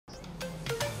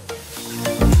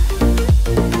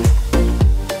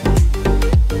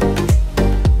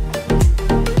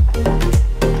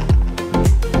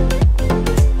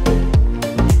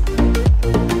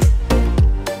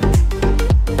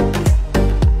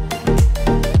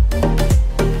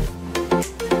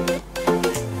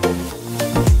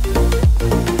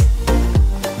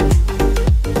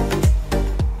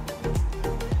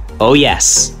Oh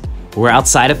yes, we're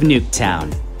outside of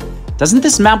Nuketown. Doesn't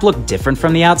this map look different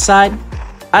from the outside?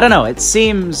 I don't know, it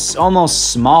seems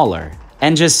almost smaller.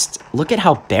 And just look at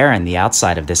how barren the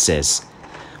outside of this is.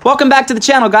 Welcome back to the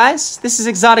channel, guys. This is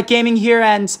ExxotikGaming here,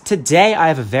 and today I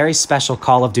have a very special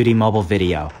Call of Duty Mobile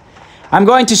video. I'm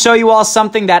going to show you all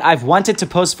something that I've wanted to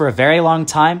post for a very long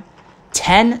time.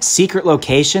 10 secret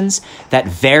locations that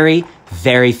very,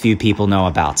 very few people know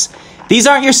about. These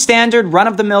aren't your standard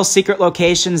run-of-the-mill secret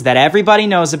locations that everybody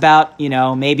knows about, you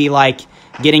know, maybe like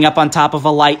getting up on top of a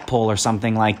light pole or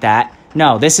something like that.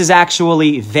 No, this is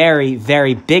actually very,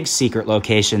 very big secret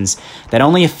locations that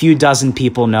only a few dozen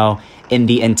people know in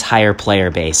the entire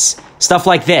player base. Stuff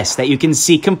like this that you can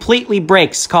see completely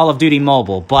breaks Call of Duty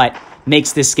Mobile, but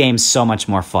makes this game so much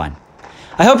more fun.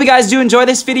 I hope you guys do enjoy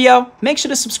this video. Make sure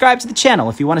to subscribe to the channel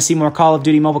if you want to see more Call of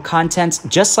Duty Mobile content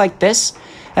just like this.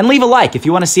 And leave a like if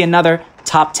you want to see another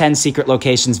top 10 secret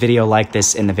locations video like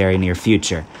this in the very near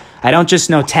future. I don't just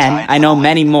know 10, I know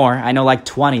many more. I know like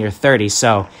 20 or 30,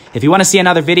 so if you want to see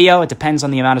another video, it depends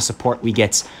on the amount of support we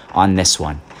get on this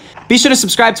one. Be sure to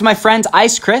subscribe to my friend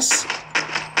Ice Chris.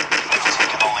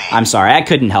 I'm sorry, I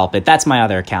couldn't help it. That's my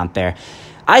other account there.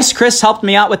 Ice Chris helped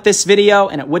me out with this video,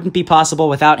 and it wouldn't be possible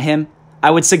without him. I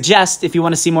would suggest, if you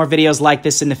want to see more videos like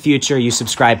this in the future, you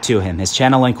subscribe to him. His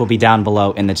channel link will be down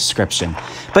below in the description.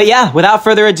 But yeah, without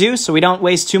further ado, so we don't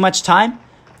waste too much time,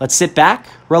 let's sit back,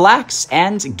 relax,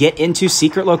 and get into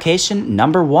secret location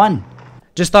number 1.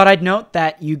 Just thought I'd note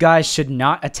that you guys should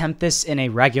not attempt this in a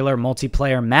regular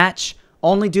multiplayer match.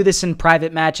 Only do this in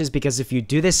private matches, because if you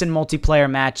do this in multiplayer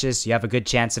matches, you have a good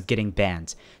chance of getting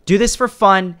banned. Do this for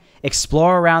fun,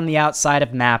 explore around the outside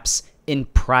of maps in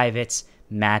private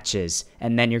matches,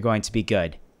 and then you're going to be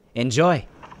good. Enjoy.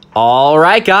 All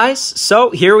right, guys, so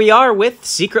here we are with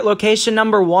secret location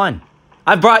number 1.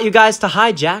 I've brought you guys to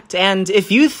Hijacked, and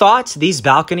if you thought these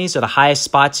balconies are the highest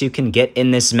spots you can get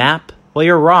in this map, well,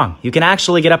 you're wrong. You can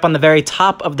actually get up on the very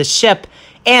top of the ship,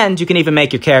 and you can even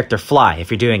make your character fly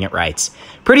if you're doing it right.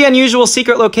 Pretty unusual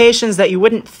secret locations that you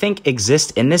wouldn't think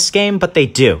exist in this game, but they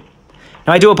do.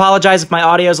 Now, I do apologize if my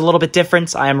audio is a little bit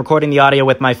different. I am recording the audio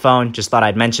with my phone. Just thought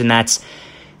I'd mention that.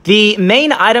 The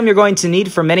main item you're going to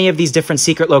need for many of these different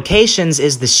secret locations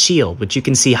is the shield, which you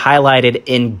can see highlighted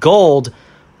in gold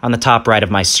on the top right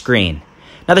of my screen.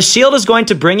 Now, the shield is going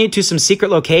to bring you to some secret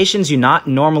locations you not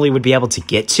normally would be able to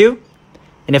get to.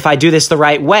 And if I do this the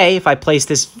right way, if I place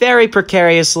this very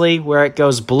precariously where it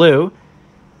goes blue,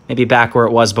 maybe back where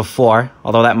it was before,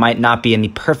 although that might not be in the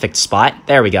perfect spot.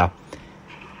 There we go.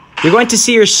 You're going to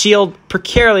see your shield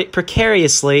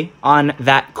precariously on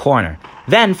that corner.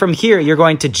 Then from here, you're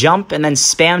going to jump and then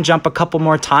spam jump a couple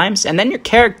more times. And then your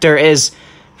character is,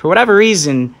 for whatever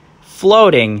reason,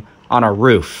 floating on a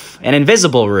roof, an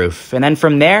invisible roof. And then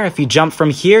from there, if you jump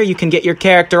from here, you can get your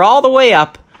character all the way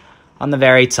up on the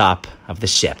very top of the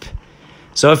ship.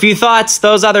 So if you thought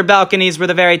those other balconies were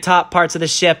the very top parts of the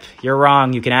ship, you're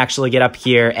wrong. You can actually get up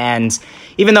here, and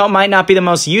even though it might not be the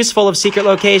most useful of secret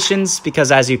locations, because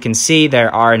as you can see,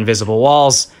 there are invisible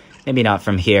walls, maybe not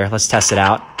from here. Let's test it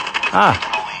out.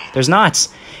 Ah, there's not.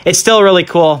 It's still really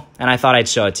cool, and I thought I'd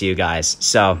show it to you guys.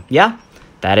 So yeah,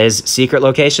 that is secret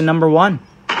location number 1.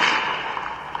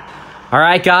 All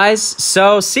right, guys,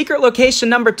 so secret location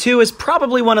number 2 is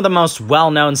probably one of the most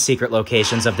well-known secret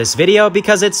locations of this video,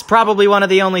 because it's probably one of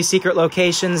the only secret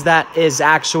locations that is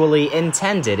actually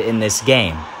intended in this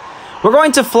game. We're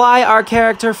going to fly our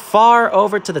character far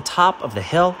over to the top of the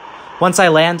hill. Once I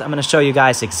land, I'm going to show you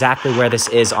guys exactly where this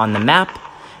is on the map.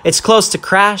 It's close to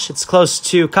Crash, it's close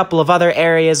to a couple of other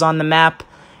areas on the map,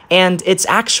 and it's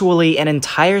actually an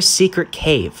entire secret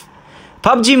cave.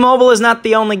 PUBG Mobile is not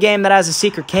the only game that has a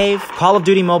secret cave. Call of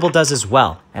Duty Mobile does as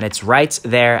well, and it's right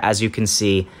there, as you can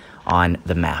see on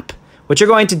the map. What you're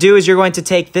going to do is you're going to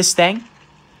take this thing,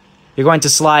 you're going to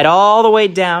slide all the way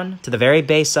down to the very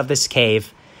base of this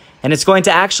cave, and it's going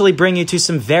to actually bring you to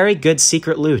some very good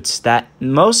secret loot that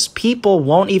most people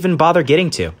won't even bother getting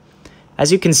to.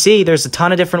 As you can see, there's a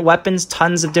ton of different weapons,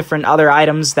 tons of different other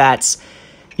items that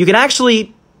you can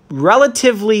actually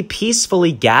relatively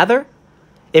peacefully gather.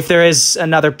 If there is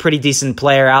another pretty decent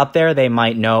player out there, they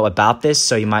might know about this,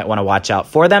 so you might want to watch out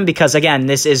for them, because again,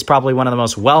 this is probably one of the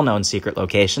most well-known secret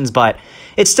locations, but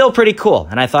it's still pretty cool,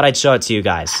 and I thought I'd show it to you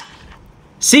guys.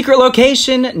 Secret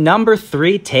location number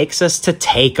 3 takes us to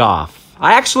Takeoff.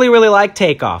 I actually really like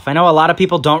Takeoff. I know a lot of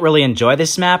people don't really enjoy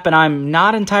this map, and I'm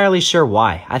not entirely sure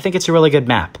why. I think it's a really good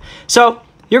map. So,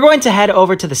 you're going to head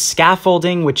over to the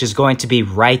scaffolding, which is going to be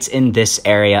right in this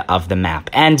area of the map.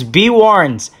 And be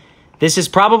warned, this is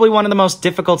probably one of the most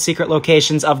difficult secret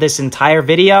locations of this entire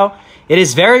video. It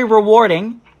is very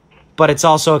rewarding, but it's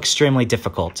also extremely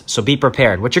difficult. So be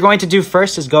prepared. What you're going to do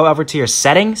first is go over to your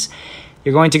settings.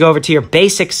 You're going to go over to your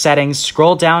basic settings,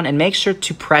 scroll down, and make sure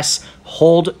to press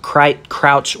hold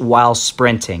crouch while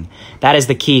sprinting. That is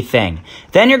the key thing.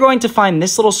 Then you're going to find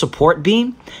this little support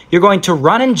beam. You're going to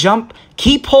run and jump.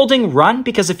 Keep holding run,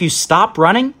 because if you stop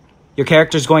running, your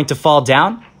character is going to fall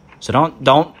down. So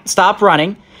don't stop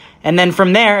running. And then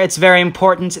from there, it's very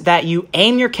important that you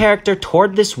aim your character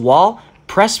toward this wall,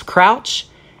 press crouch,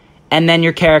 and then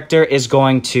your character is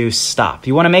going to stop.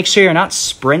 You want to make sure you're not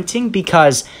sprinting,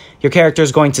 because your character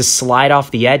is going to slide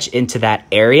off the edge into that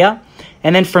area.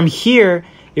 And then from here,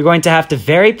 you're going to have to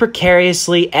very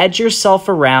precariously edge yourself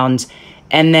around.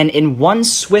 And then in one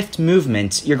swift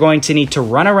movement, you're going to need to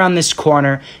run around this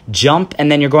corner, jump,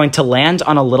 and then you're going to land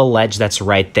on a little ledge that's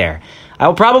right there. I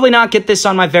will probably not get this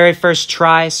on my very first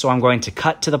try, so I'm going to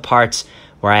cut to the parts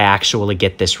where I actually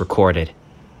get this recorded.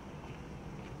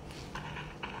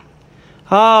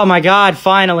 Oh my God,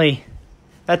 finally.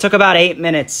 That took about 8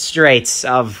 minutes straight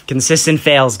of consistent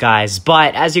fails, guys.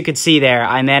 But as you could see there,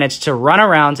 I managed to run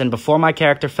around, and before my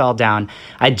character fell down,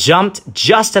 I jumped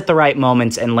just at the right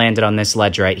moment and landed on this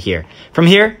ledge right here. From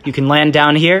here, you can land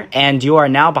down here, and you are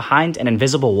now behind an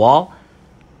invisible wall.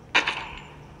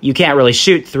 You can't really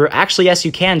shoot through. Actually, yes,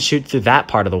 you can shoot through that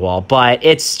part of the wall, but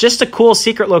it's just a cool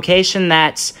secret location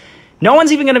that no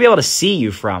one's even going to be able to see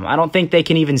you from. I don't think they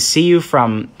can even see you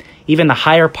from even the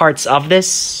higher parts of this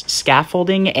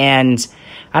scaffolding, and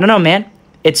I don't know, man.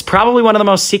 It's probably one of the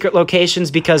most secret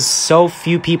locations because so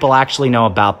few people actually know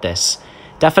about this.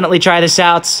 Definitely try this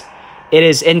out. It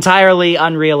is entirely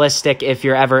unrealistic if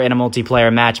you're ever in a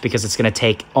multiplayer match, because it's going to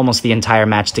take almost the entire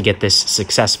match to get this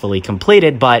successfully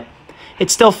completed, but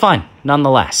it's still fun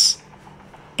nonetheless.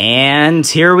 And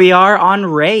here we are on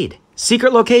Raid.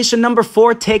 Secret location number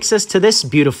 4 takes us to this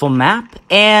beautiful map,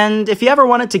 and if you ever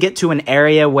wanted to get to an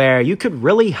area where you could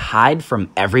really hide from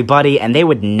everybody and they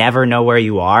would never know where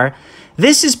you are,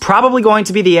 this is probably going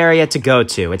to be the area to go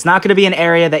to. It's not going to be an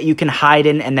area that you can hide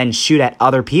in and then shoot at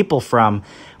other people from,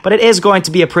 but it is going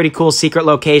to be a pretty cool secret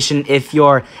location if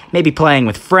you're maybe playing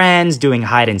with friends, doing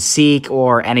hide and seek,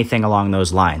 or anything along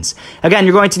those lines. Again,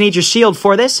 you're going to need your shield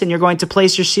for this, and you're going to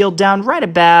place your shield down right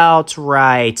about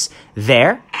right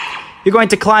there. You're going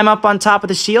to climb up on top of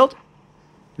the shield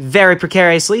very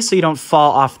precariously so you don't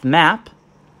fall off the map.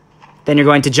 Then you're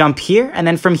going to jump here, and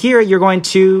then from here you're going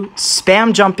to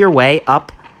spam jump your way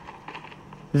up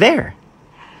there.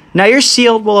 Now your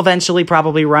shield will eventually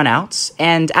probably run out,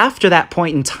 and after that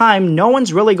point in time, no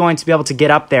one's really going to be able to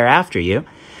get up there after you.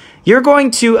 You're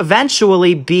going to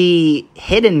eventually be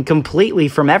hidden completely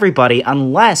from everybody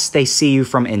unless they see you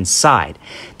from inside.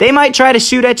 They might try to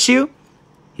shoot at you.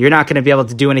 You're not going to be able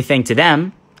to do anything to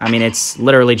them. I mean, it's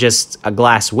literally just a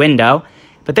glass window,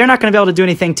 but they're not going to be able to do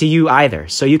anything to you either.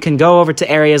 So you can go over to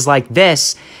areas like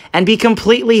this and be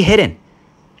completely hidden.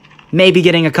 Maybe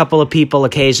getting a couple of people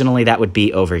occasionally that would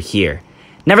be over here.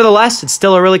 Nevertheless, it's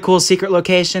still a really cool secret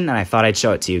location, and I thought I'd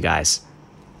show it to you guys.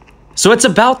 So it's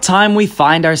about time we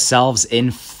find ourselves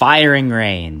in firing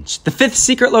range. The 5th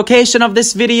secret location of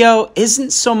this video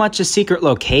isn't so much a secret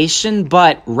location,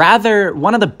 but rather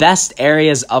one of the best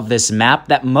areas of this map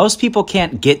that most people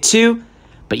can't get to,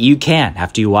 but you can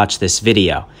after you watch this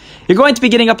video. You're going to be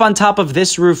getting up on top of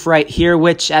this roof right here,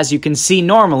 which, as you can see,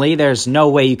 normally there's no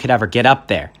way you could ever get up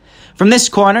there. From this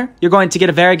corner, you're going to get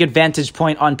a very good vantage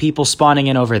point on people spawning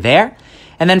in over there.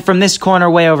 And then from this corner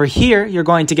way over here, you're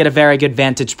going to get a very good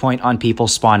vantage point on people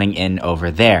spawning in over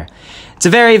there. It's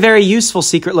a very, very useful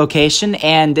secret location,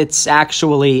 and it's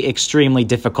actually extremely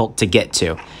difficult to get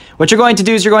to. What you're going to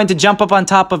do is you're going to jump up on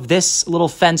top of this little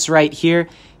fence right here.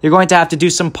 You're going to have to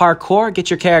do some parkour, get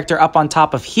your character up on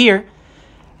top of here,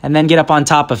 and then get up on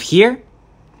top of here,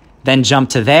 then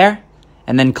jump to there,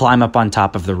 and then climb up on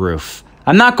top of the roof.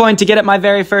 I'm not going to get it my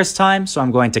very first time, so I'm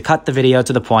going to cut the video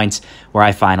to the point where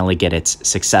I finally get it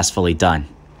successfully done.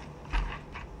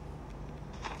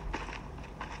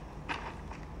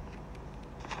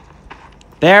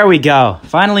 There we go.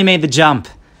 Finally made the jump.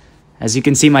 As you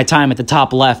can see my time at the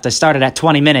top left, I started at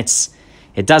 20 minutes.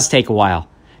 It does take a while.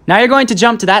 Now you're going to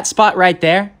jump to that spot right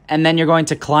there, and then you're going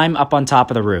to climb up on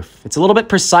top of the roof. It's a little bit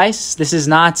precise. This is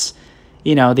not,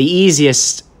 the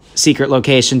easiest secret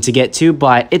location to get to,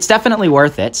 but it's definitely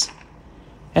worth it.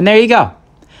 And there you go.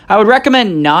 I would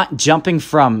recommend not jumping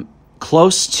from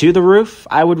close to the roof.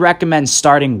 I would recommend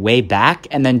starting way back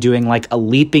and then doing like a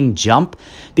leaping jump,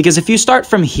 because if you start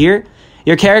from here,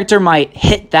 your character might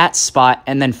hit that spot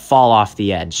and then fall off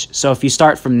the edge. So if you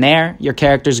start from there, your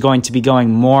character is going to be going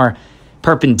more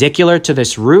perpendicular to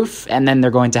this roof, and then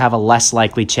they're going to have a less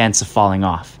likely chance of falling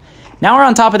off. Now we're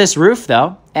on top of this roof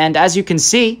though, and as you can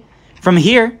see, From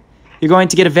here, you're going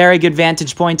to get a very good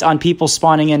vantage point on people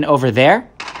spawning in over there.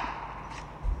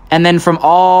 And then from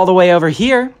all the way over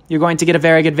here, you're going to get a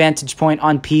very good vantage point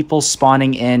on people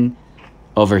spawning in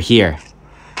over here.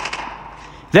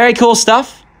 Very cool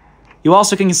stuff. You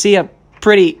also can see a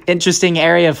pretty interesting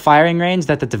area of firing range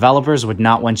that the developers would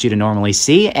not want you to normally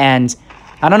see. And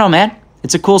I don't know, man.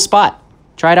 It's a cool spot.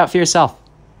 Try it out for yourself.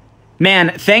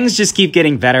 Man, things just keep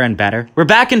getting better and better. We're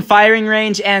back in firing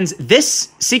range, and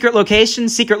this secret location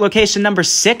number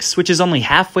 6, which is only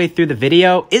halfway through the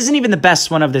video, isn't even the best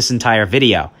one of this entire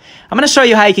video. I'm going to show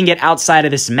you how you can get outside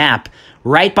of this map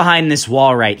right behind this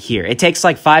wall right here. It takes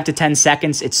like 5 to 10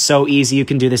 seconds. It's so easy. You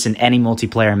can do this in any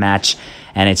multiplayer match,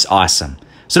 and it's awesome.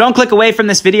 So don't click away from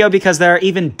this video because there are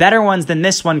even better ones than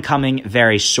this one coming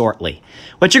very shortly.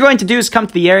 What you're going to do is come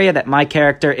to the area that my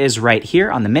character is right here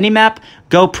on the minimap,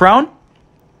 go prone,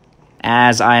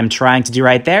 as I am trying to do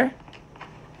right there.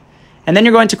 And then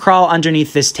you're going to crawl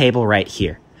underneath this table right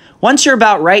here. Once you're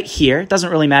about right here, it doesn't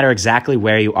really matter exactly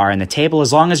where you are in the table,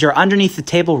 as long as you're underneath the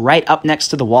table right up next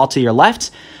to the wall to your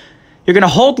left, you're going to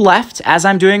hold left, as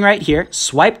I'm doing right here,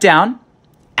 swipe down.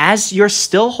 As you're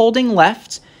still holding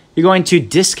left, you're going to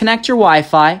disconnect your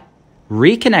Wi-Fi,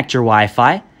 reconnect your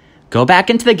Wi-Fi, go back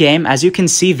into the game. As you can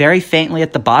see very faintly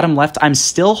at the bottom left, I'm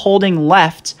still holding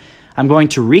left. I'm going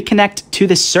to reconnect to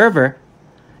the server.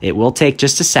 It will take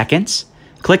just a second.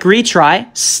 Click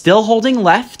retry, still holding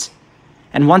left.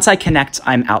 And once I connect,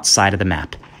 I'm outside of the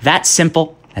map. That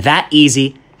simple, that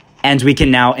easy, and we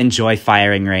can now enjoy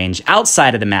firing range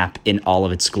outside of the map in all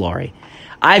of its glory.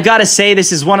 I've got to say,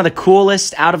 this is one of the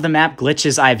coolest out-of-the-map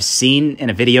glitches I've seen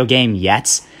in a video game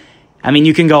yet. I mean,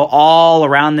 you can go all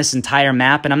around this entire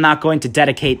map, and I'm not going to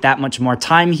dedicate that much more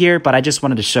time here, but I just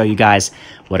wanted to show you guys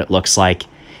what it looks like.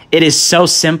 It is so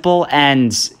simple,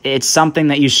 and it's something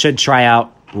that you should try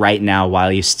out right now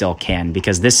while you still can,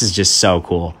 because this is just so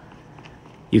cool.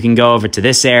 You can go over to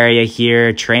this area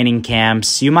here, training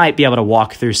camps. You might be able to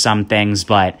walk through some things,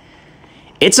 but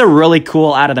it's a really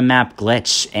cool out-of-the-map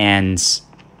glitch, and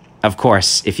of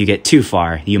course, if you get too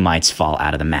far, you might fall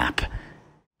out of the map.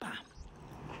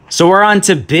 So we're on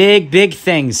to big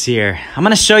things here. I'm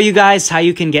going to show you guys how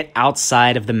you can get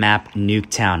outside of the map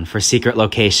Nuketown for secret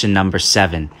location number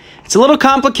 7. It's a little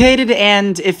complicated,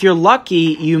 and if you're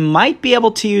lucky, you might be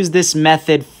able to use this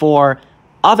method for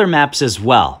other maps as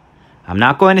well. I'm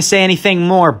not going to say anything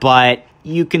more, but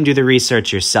you can do the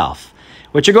research yourself.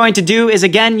 What you're going to do is,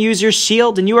 again, use your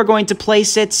shield, and you are going to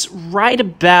place it right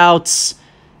about,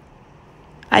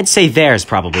 I'd say there's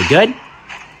probably good.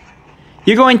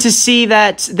 You're going to see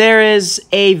that there is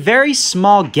a very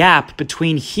small gap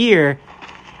between here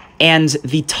and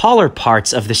the taller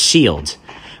parts of the shield.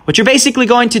 What you're basically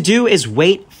going to do is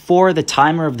wait for the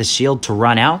timer of the shield to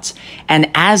run out,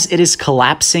 and as it is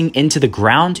collapsing into the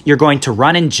ground, you're going to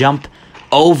run and jump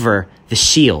over the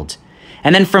shield.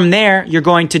 And then from there, you're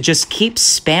going to just keep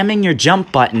spamming your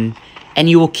jump button, and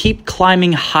you will keep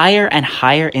climbing higher and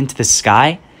higher into the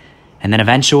sky, and then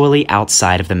eventually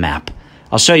outside of the map.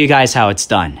 I'll show you guys how it's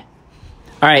done.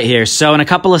 All right, here. So in a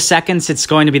couple of seconds, it's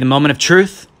going to be the moment of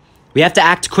truth. We have to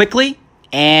act quickly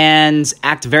and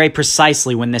act very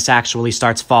precisely when this actually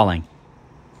starts falling.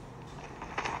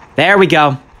 There we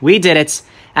go. We did it.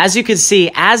 As you can see,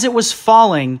 as it was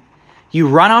falling, you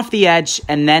run off the edge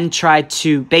and then try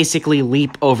to basically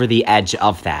leap over the edge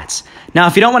of that. Now,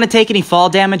 if you don't want to take any fall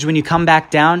damage when you come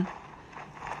back down,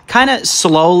 kind of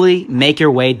slowly make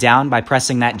your way down by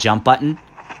pressing that jump button.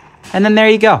 And then there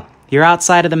you go. You're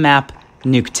outside of the map,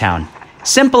 Nuketown.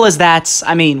 Simple as that.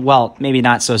 I mean, well, maybe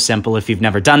not so simple if you've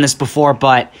never done this before,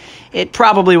 but it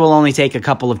probably will only take a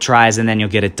couple of tries and then you'll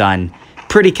get it done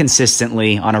pretty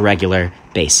consistently on a regular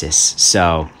basis.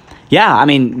 So, yeah, I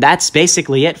mean, that's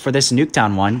basically it for this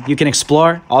Nuketown one. You can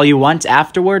explore all you want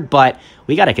afterward, but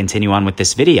we got to continue on with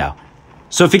this video.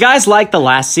 So if you guys like the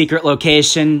last secret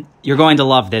location, you're going to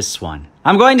love this one.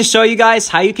 I'm going to show you guys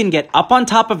how you can get up on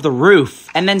top of the roof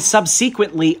and then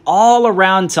subsequently all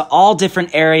around to all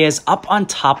different areas up on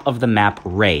top of the map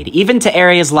raid, even to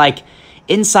areas like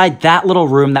inside that little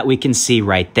room that we can see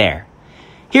right there.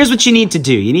 Here's what you need to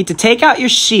do. You need to take out your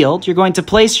shield. You're going to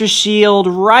place your shield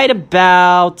right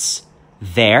about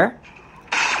there.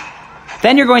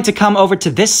 Then you're going to come over to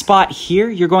this spot here.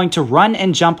 You're going to run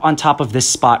and jump on top of this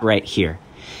spot right here.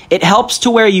 It helps to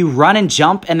where you run and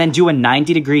jump and then do a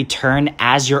 90-degree turn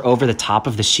as you're over the top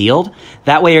of the shield.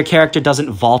 That way your character doesn't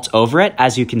vault over it,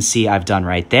 as you can see I've done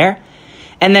right there.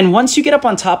 And then once you get up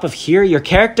on top of here, your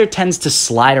character tends to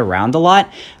slide around a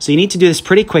lot. So you need to do this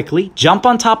pretty quickly. Jump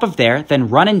on top of there, then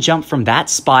run and jump from that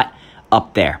spot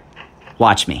up there.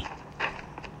 Watch me.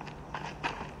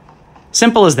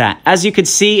 Simple as that. As you could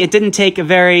see, it didn't take a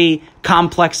very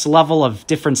complex level of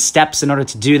different steps in order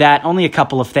to do that. Only a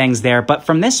couple of things there. But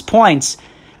from this point,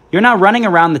 you're now running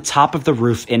around the top of the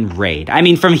roof in Raid. I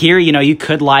mean, from here, you know, you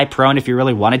could lie prone if you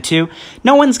really wanted to.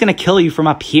 No one's going to kill you from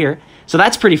up here. So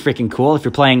that's pretty freaking cool if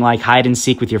you're playing like hide and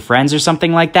seek with your friends or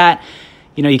something like that.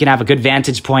 You know, you can have a good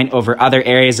vantage point over other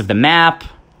areas of the map.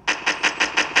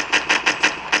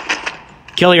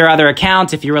 Kill your other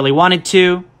account if you really wanted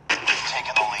to.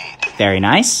 Very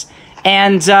nice.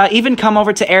 And even come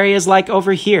over to areas like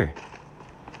over here.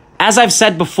 As I've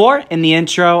said before in the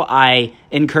intro, I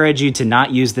encourage you to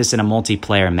not use this in a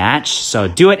multiplayer match. So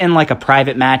do it in like a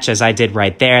private match as I did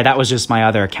right there. That was just my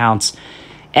other accounts.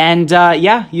 And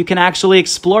yeah, you can actually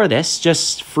explore this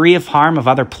just free of harm of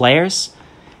other players.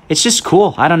 It's just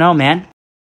cool. I don't know, man.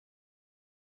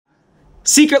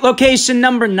 Secret location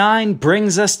number 9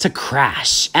 brings us to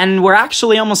Crash. And we're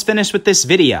actually almost finished with this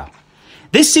video.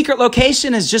 This secret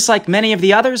location is just like many of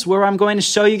the others where I'm going to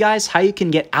show you guys how you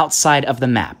can get outside of the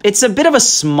map. It's a bit of a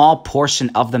small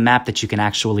portion of the map that you can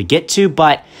actually get to,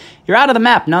 but you're out of the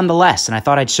map nonetheless, and I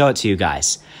thought I'd show it to you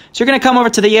guys. So you're going to come over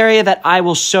to the area that I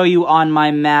will show you on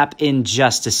my map in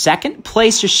just a second.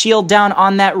 Place your shield down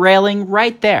on that railing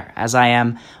right there, as I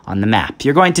am on the map.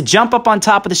 You're going to jump up on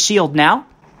top of the shield now.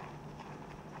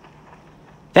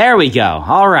 There we go.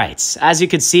 All right. As you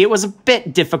can see, it was a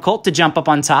bit difficult to jump up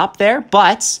on top there,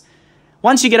 but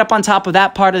once you get up on top of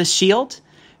that part of the shield,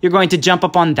 you're going to jump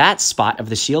up on that spot of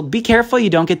the shield. Be careful you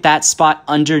don't get that spot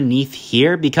underneath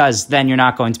here because then you're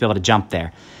not going to be able to jump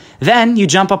there. Then you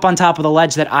jump up on top of the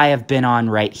ledge that I have been on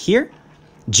right here,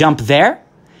 jump there,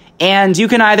 and you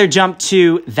can either jump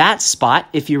to that spot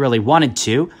if you really wanted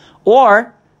to,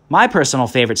 or my personal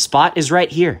favorite spot is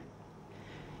right here.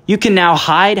 You can now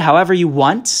hide however you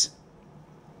want.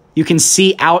 You can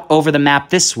see out over the map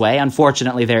this way.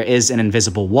 Unfortunately, there is an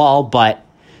invisible wall, but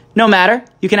no matter.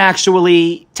 You can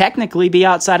actually technically be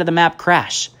outside of the map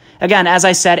Crash. Again, as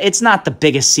I said, it's not the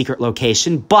biggest secret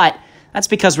location, but that's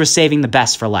because we're saving the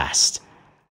best for last.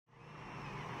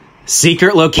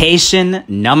 Secret location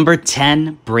number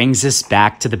 10 brings us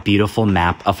back to the beautiful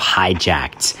map of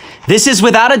Hijacked. This is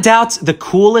without a doubt the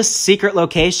coolest secret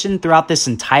location throughout this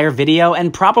entire video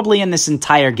and probably in this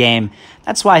entire game.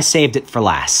 That's why I saved it for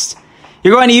last.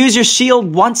 You're going to use your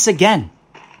shield once again.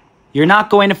 You're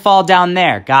not going to fall down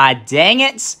there. God dang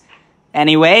it.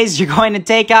 Anyways, you're going to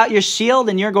take out your shield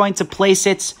and you're going to place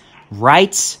it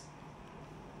right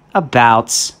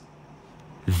about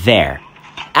there.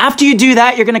 After you do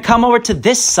that, you're going to come over to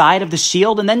this side of the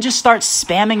shield and then just start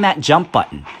spamming that jump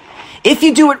button. If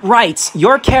you do it right,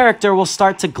 your character will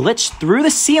start to glitch through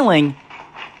the ceiling,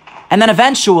 and then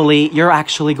eventually you're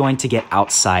actually going to get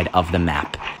outside of the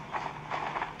map.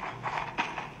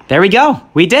 There we go.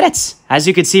 We did it. As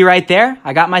you can see right there,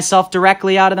 I got myself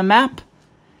directly out of the map.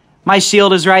 My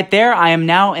shield is right there. I am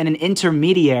now in an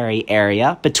intermediary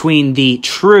area between the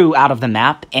true out of the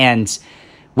map and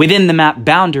within the map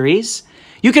boundaries.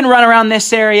 You can run around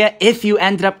this area if you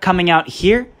ended up coming out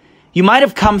here. You might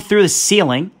have come through the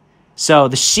ceiling. So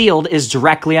the shield is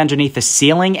directly underneath the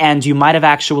ceiling and you might have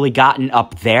actually gotten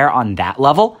up there on that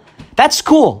level. That's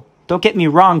cool. Don't get me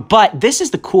wrong, but this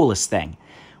is the coolest thing.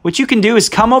 What you can do is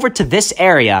come over to this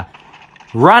area,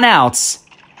 run out,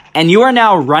 and you are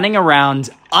now running around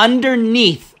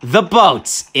underneath the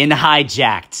boat in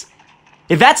Hijacked.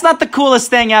 If that's not the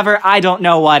coolest thing ever, I don't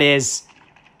know what is.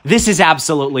 This is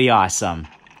absolutely awesome.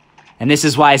 And this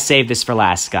is why I saved this for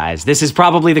last, guys. This is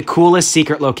probably the coolest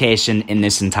secret location in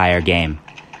this entire game.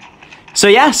 So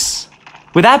yes,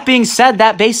 with that being said,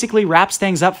 that basically wraps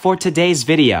things up for today's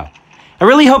video. I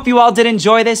really hope you all did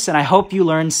enjoy this, and I hope you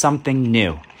learned something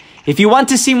new. If you want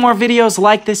to see more videos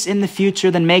like this in the future,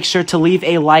 then make sure to leave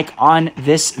a like on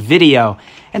this video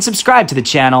and subscribe to the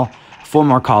channel for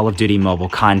more Call of Duty Mobile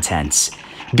content.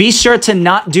 Be sure to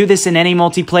not do this in any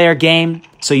multiplayer game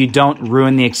so you don't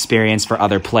ruin the experience for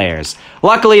other players.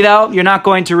 Luckily though, you're not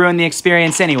going to ruin the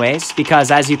experience anyways,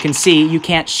 because as you can see, you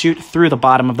can't shoot through the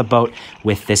bottom of the boat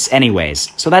with this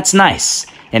anyways. So that's nice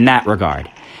in that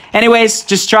regard. Anyways,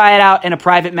 just try it out in a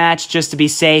private match just to be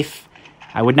safe.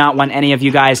 I would not want any of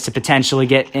you guys to potentially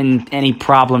get in any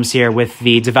problems here with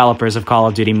the developers of Call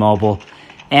of Duty Mobile.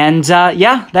 And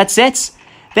yeah, that's it.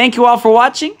 Thank you all for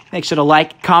watching. Make sure to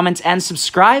like, comment, and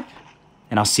subscribe.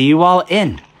 And I'll see you all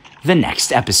in the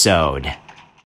next episode.